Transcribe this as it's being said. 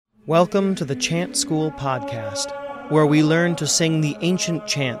Welcome to the Chant School Podcast, where we learn to sing the ancient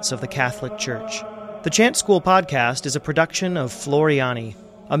chants of the Catholic Church. The Chant School Podcast is a production of Floriani,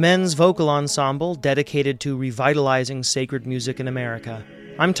 a men's vocal ensemble dedicated to revitalizing sacred music in America.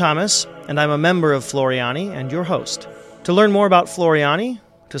 I'm Thomas, and I'm a member of Floriani and your host. To learn more about Floriani,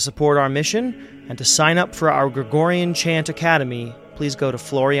 to support our mission, and to sign up for our Gregorian Chant Academy, please go to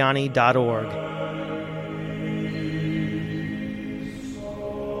floriani.org.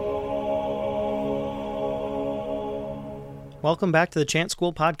 Welcome back to the Chant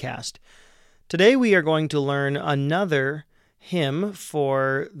School Podcast. Today we are going to learn another hymn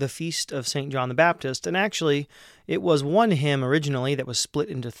for the Feast of St. John the Baptist, and actually it was one hymn originally that was split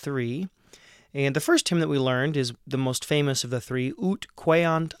into three. And the first hymn that we learned is the most famous of the three, Ut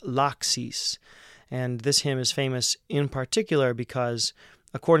queant laxis. And this hymn is famous in particular because,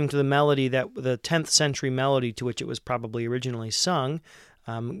 according to the melody, that the 10th century melody to which it was probably originally sung,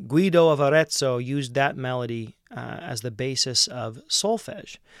 Guido of Arezzo used that melody as the basis of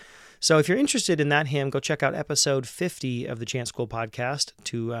solfege. So if you're interested in that hymn, go check out episode 50 of the Chant School Podcast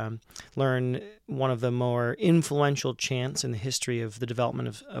to learn one of the more influential chants in the history of the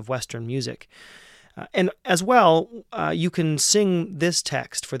development of Western music. And as well, you can sing this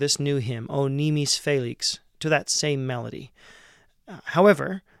text for this new hymn, O Nimis, Felix, to that same melody.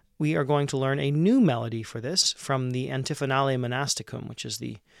 However, we are going to learn a new melody for this from the Antiphonale Monasticum, which is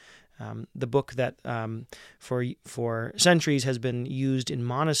the book that for centuries has been used in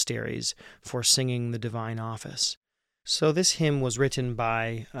monasteries for singing the divine office. So this hymn was written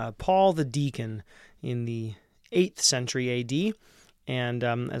by Paul the Deacon in the 8th century A.D., and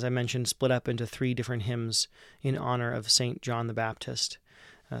as I mentioned, split up into three different hymns in honor of St. John the Baptist.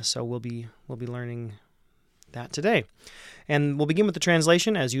 So we'll be learning that today. And we'll begin with the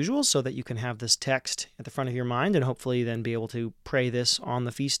translation as usual so that you can have this text at the front of your mind and hopefully then be able to pray this on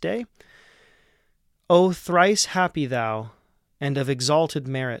the feast day. O thrice happy thou, and of exalted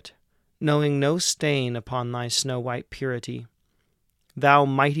merit, knowing no stain upon thy snow-white purity. Thou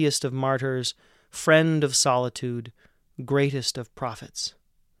mightiest of martyrs, friend of solitude, greatest of prophets.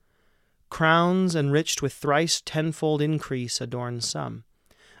 Crowns enriched with thrice tenfold increase adorn some.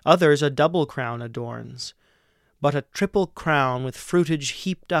 Others a double crown adorns. But a triple crown with fruitage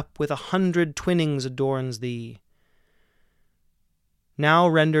heaped up with 100 twinnings adorns thee. Now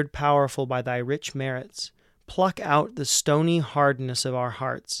rendered powerful by thy rich merits, pluck out the stony hardness of our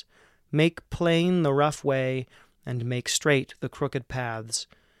hearts, make plain the rough way, and make straight the crooked paths,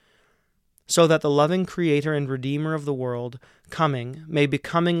 so that the loving Creator and Redeemer of the world, coming, may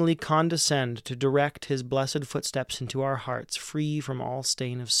becomingly condescend to direct his blessed footsteps into our hearts, free from all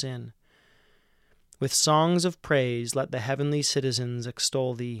stain of sin. With songs of praise let the heavenly citizens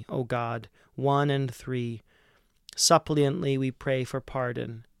extol thee, O God, one and three. Suppliantly we pray for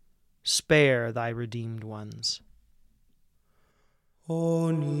pardon. Spare thy redeemed ones.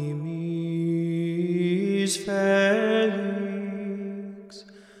 O Nimis Felix,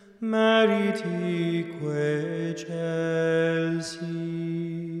 maritique celsi,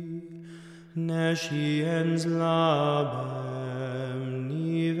 nesciens labem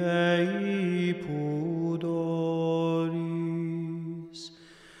nivei pudoris,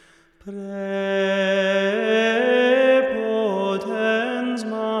 prepotens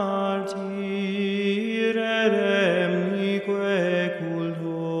martyrerem nique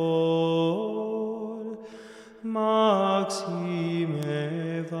cultor, maxime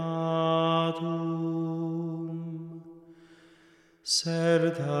vatum,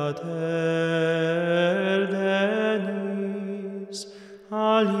 certater denis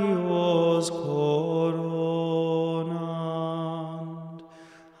alios coronand,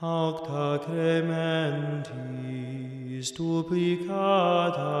 aucta crementis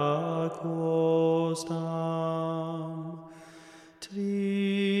duplicata costam, trina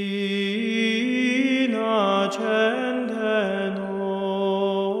centeno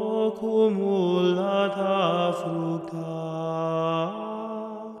cumulata fructa,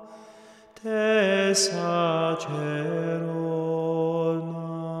 te sacerornant.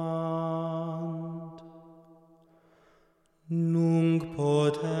 Nunc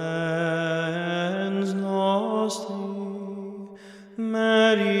potens nostri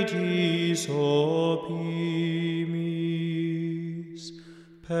meritis opimis,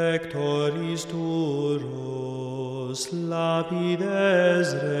 pectoris turos lapides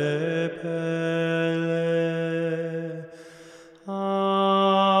repelle,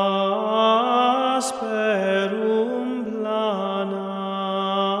 asperum planans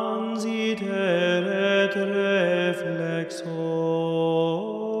iter et reflexos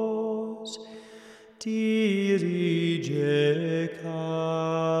dirige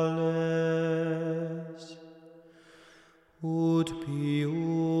cale.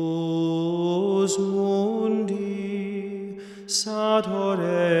 Salvator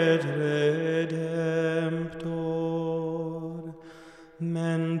et Redemptor,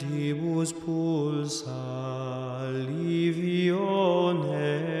 mentibus pulsa livione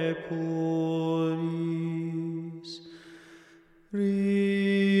puris, rite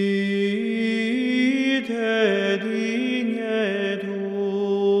dignetur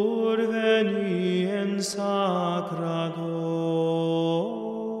veni in sacratos,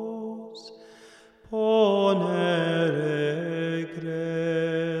 ponere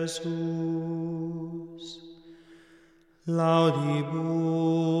cresus, laudibus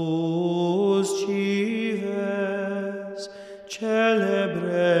cives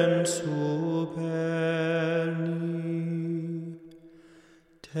celebrent superni,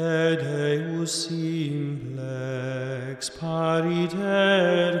 te Deus simplex pariterque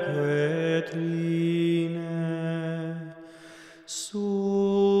trine, supplices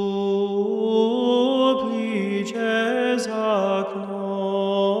ac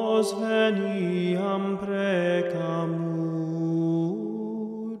nos veniam precamur,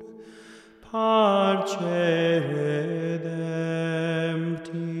 parce redemptis.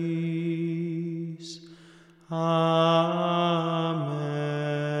 Amen.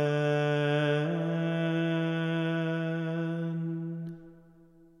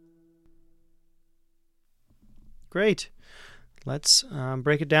 Great. Let's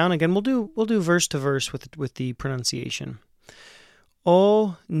break it down again. We'll do verse to verse with the pronunciation.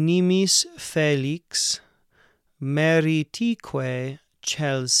 O nimis Felix, meritique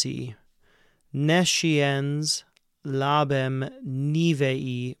Chelsea, nesciens labem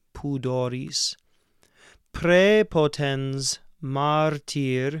nivei pudoris, prepotens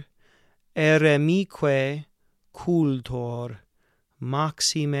martyr, eremique cultor,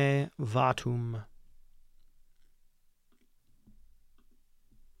 maxime vatum.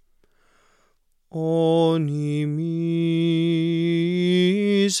 O nimis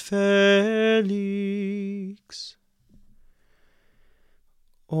Felix,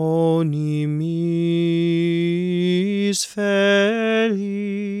 O nimis Felix.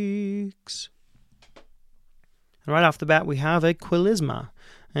 And right off the bat, we have a quilisma.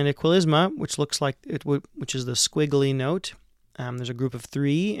 And a quilisma, which looks like which is the squiggly note. There's a group of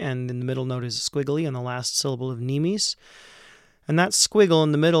three, and in the middle note is squiggly, and the last syllable of nimis. And that squiggle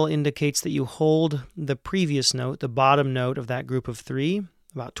in the middle indicates that you hold the previous note, the bottom note of that group of three,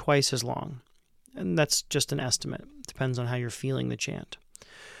 about twice as long. And that's just an estimate. It depends on how you're feeling the chant.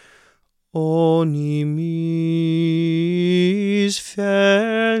 O nimis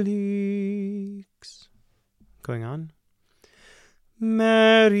Felix. Going on.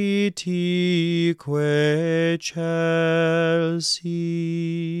 Meritique Chelsea.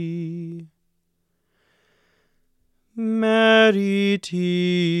 Meritique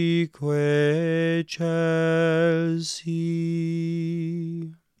Chelsea.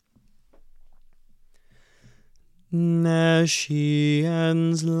 Nesciens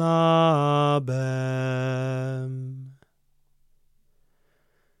labem.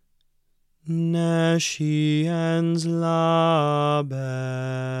 Nesciens labem.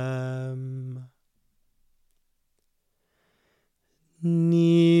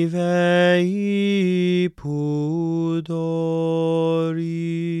 Nivei pudoris.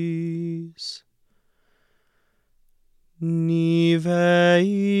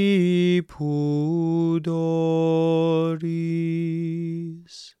 Nivei pudoris.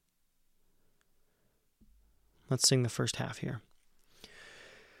 Let's sing the first half here.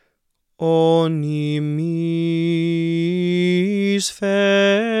 O nimis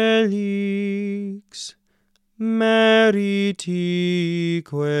Felix, meritique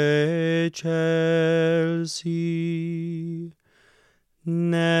Chelsea,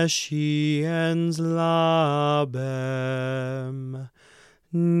 nesciens labem,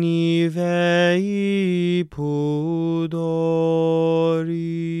 nivei pudoris.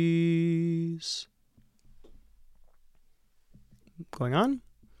 Going on.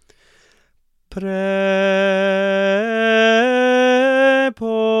 Prepotens.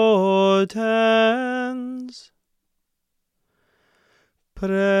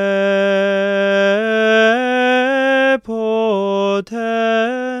 Prepotens.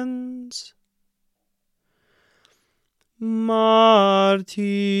 Martyr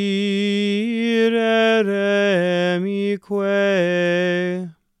eremique.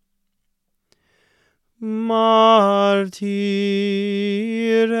 Martyr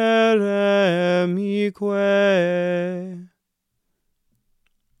eremique.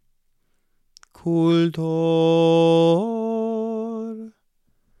 Cultor.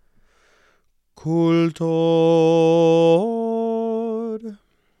 Cultor.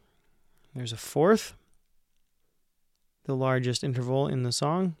 There's a fourth. the largest interval in the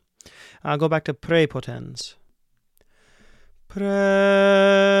song. Go back to prepotens. Prepotens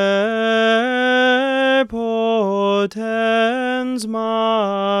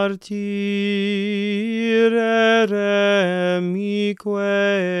martyrere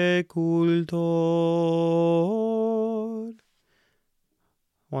mique cultor.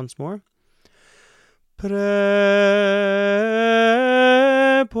 Once more.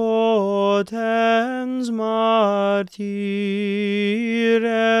 Prepotens martyrere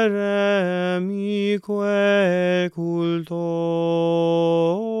mique cultor.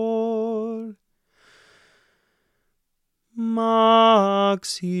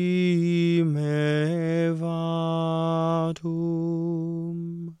 Maxime vatum.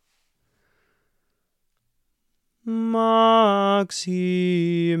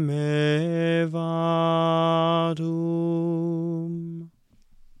 Maxime vatum.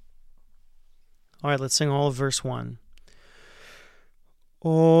 All right, let's sing all of verse 1.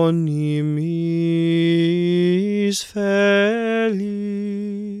 O Nimis Felix,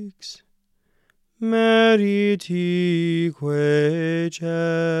 meritique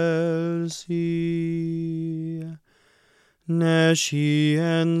Chelsea,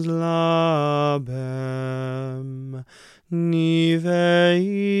 nesciens labem,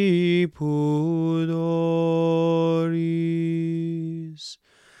 nivei pudoris,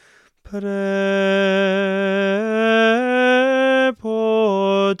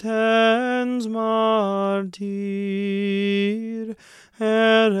 prepotens martyr,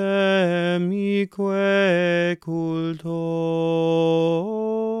 eremique cultor,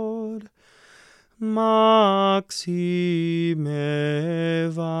 maxime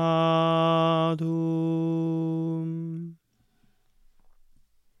vadum.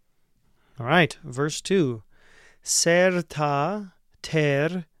 All right, verse 2. Certa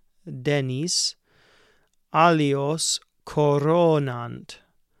ter denis alios coronant,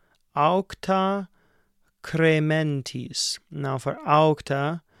 aucta crementis. Now for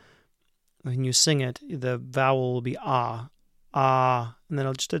aucta, when you sing it, the vowel will be ah, and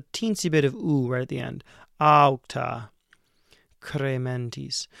then just a teensy bit of oo right at the end. Aucta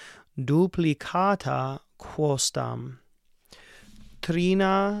crementis. Duplicata quostam.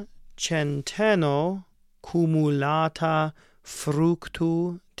 Trina centeno cumulata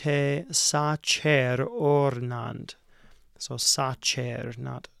fructu te sacer ornant. So sacer,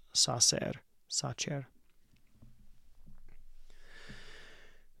 not sacer. Sacer.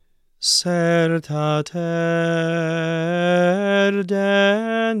 Certa ter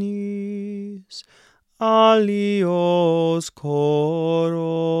denis alios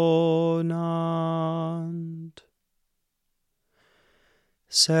coronant.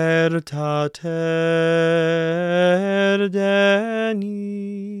 Certa ter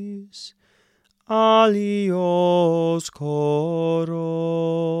denis alios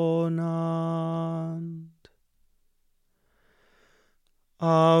coronant.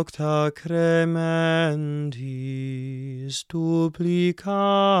 Aucta crementis duplicata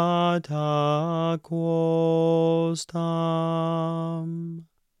quostam.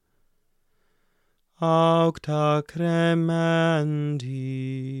 Aucta crementis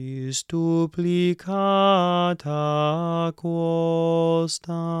duplicata quostam.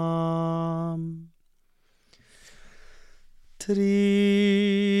 Trina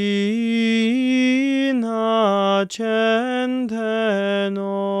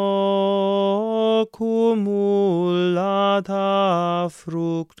centeno cumulata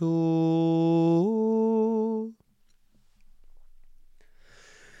fructu.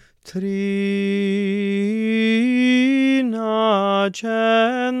 Trina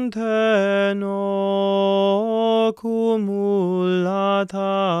centeno cumulata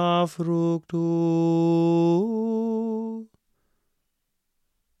fructu.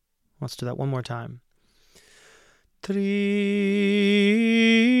 Let's do that one more time. Trina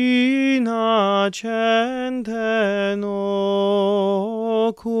centeno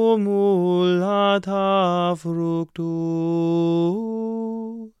cumulata fructu.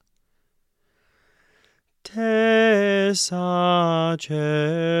 Te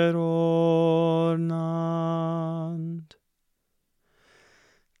sacer ornant.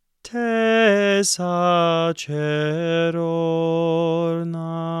 Te sacer ornant.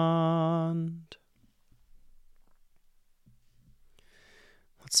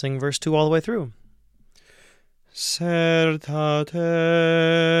 Let's sing verse 2 all the way through. Certa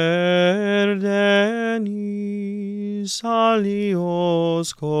ter denis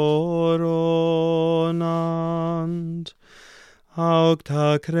alios coronant,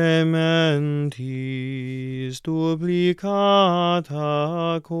 aucta crementis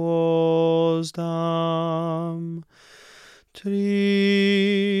duplicata quosdam, Trina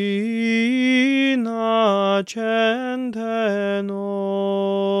centeno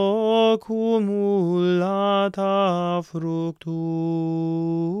cumulata fructu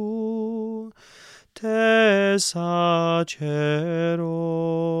te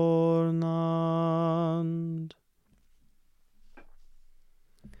sacerornant.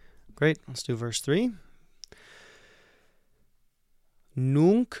 Great. Let's do verse 3.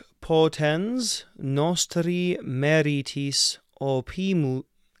 Nunc potens nostri meritis opimis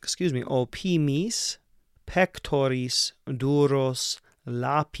pectoris duros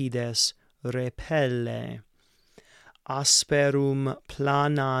lapides repelle, asperum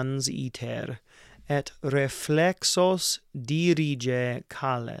planans iter, et reflexos dirige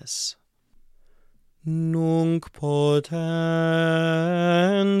cales. Nunc potens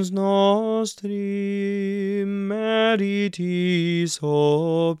nostri meritis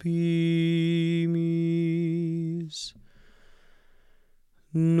opimis.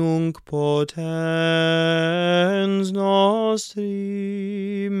 Nunc potens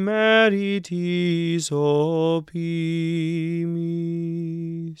nostri meritis opimis.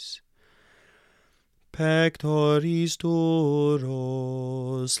 Pectoris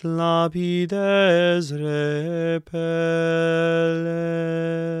duros lapides repelle.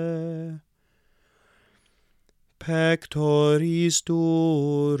 Pectoris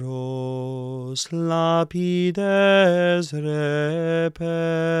duros lapides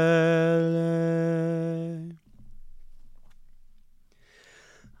repelle.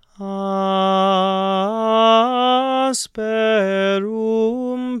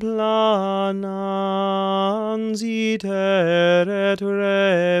 Asperum planans iter et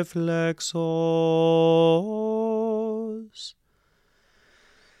reflexos.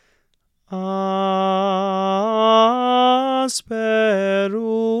 Asperum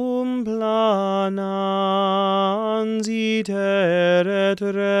planans iter et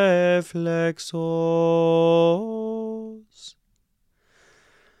reflexos.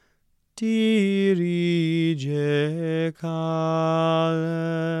 Dirige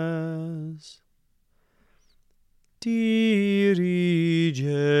cales.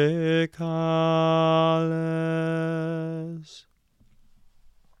 Dirige cales.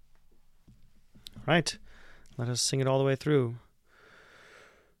 Right. Let us sing it all the way through.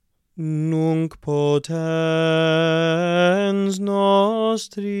 Nunc potens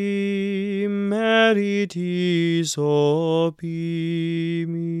nostri meritis opimis,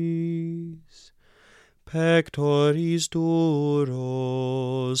 pectoris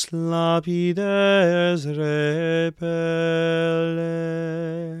duros lapides repelle,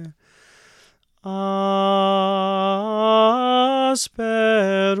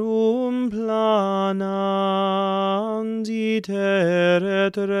 asperum planans iter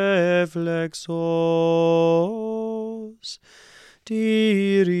et reflexos,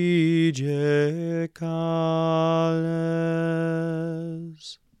 dirige cales.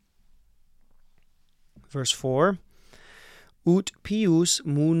 Verse 4. Ut pius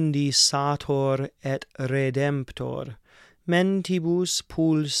mundi sator et redemptor, mentibus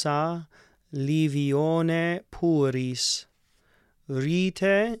pulsa livione puris,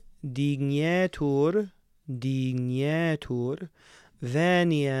 rite dignetur,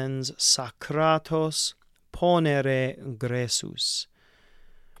 veniens sacratos ponere gressus.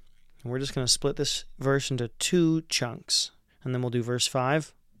 And we're just going to split this verse into two chunks, and then we'll do verse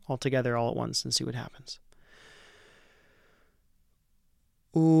 5 all together all at once and see what happens.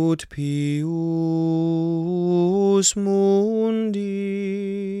 Ut pius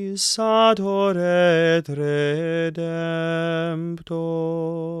mundi sator et redemptor,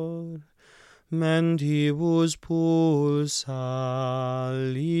 mentibus pulsa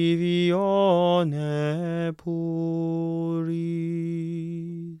livione puris.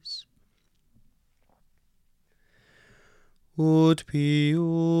 Ut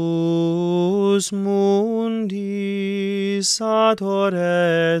pius mundi sator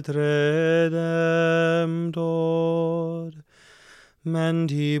et redemptor,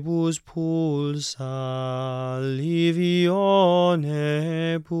 mentibus pulsa livione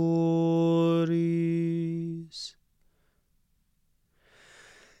puris.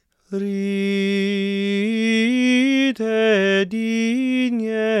 Rite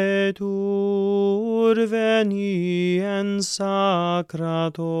dignetur veniens sacratos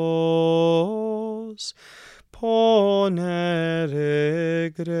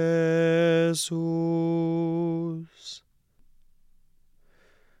ponere gressus.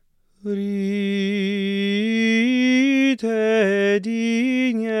 Rite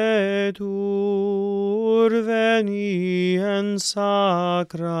dignetur veniens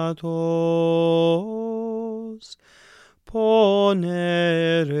sacratos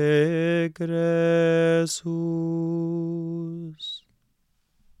ponere regressus.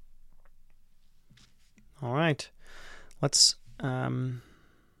 All right, let's we're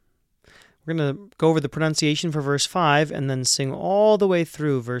going to go over the pronunciation for verse 5 and then sing all the way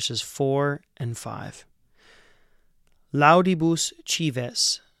through verses 4 and 5. Laudibus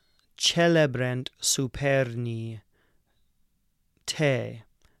cives celebrant superni te,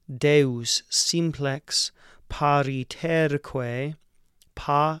 Deus simplex pariterque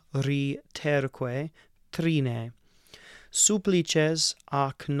trine, supplices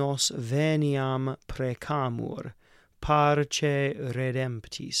ac nos veniam precamur, parce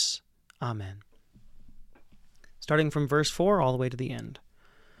redemptis. Amen. Starting from verse 4 all the way to the end.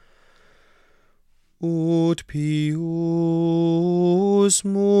 Ut pius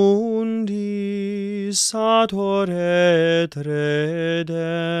mundi sator et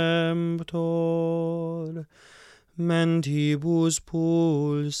redemptor, mentibus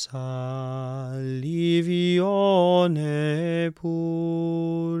pulsa livione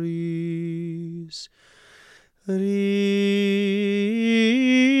puris, rite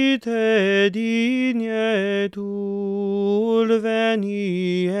dignetur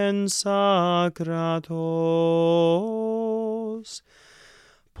veni en sacratos,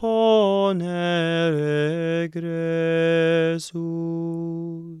 ponere regressus.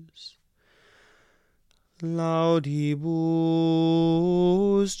 Laudibus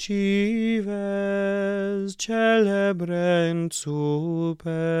cives celebrent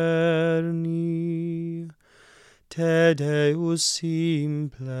superni, te Deus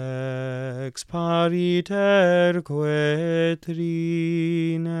simplex pariterque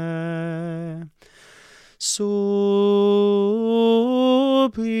trine, supplices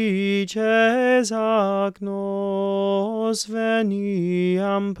ac nos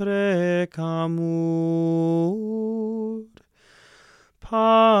veniam precamur,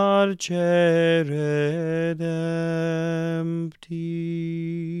 parce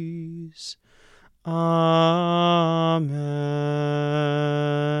redemptis. Amen.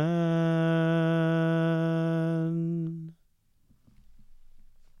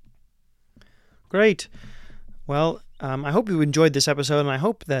 Great. Well, I hope you enjoyed this episode, and I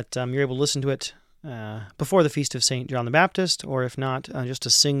hope that you're able to listen to it before the Feast of St. John the Baptist, or if not, just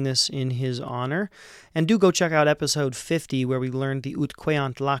to sing this in his honor. And do go check out episode 50, where we learned the Ut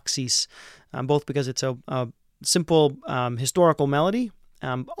Queant Laxis, both because it's a simple historical melody,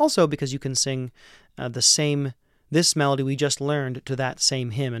 also because you can sing this melody we just learned to that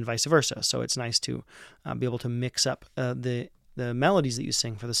same hymn and vice versa. So it's nice to be able to mix up the melodies that you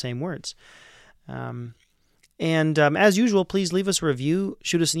sing for the same words. And as usual, please leave us a review.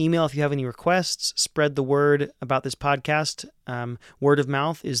 Shoot us an email if you have any requests. Spread the word about this podcast. Word of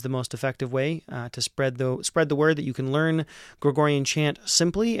mouth is the most effective way to spread the word that you can learn Gregorian chant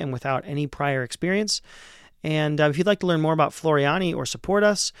simply and without any prior experience. And if you'd like to learn more about Floriani or support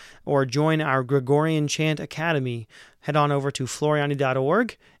us or join our Gregorian Chant Academy, head on over to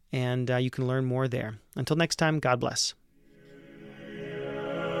floriani.org and you can learn more there. Until next time, God bless.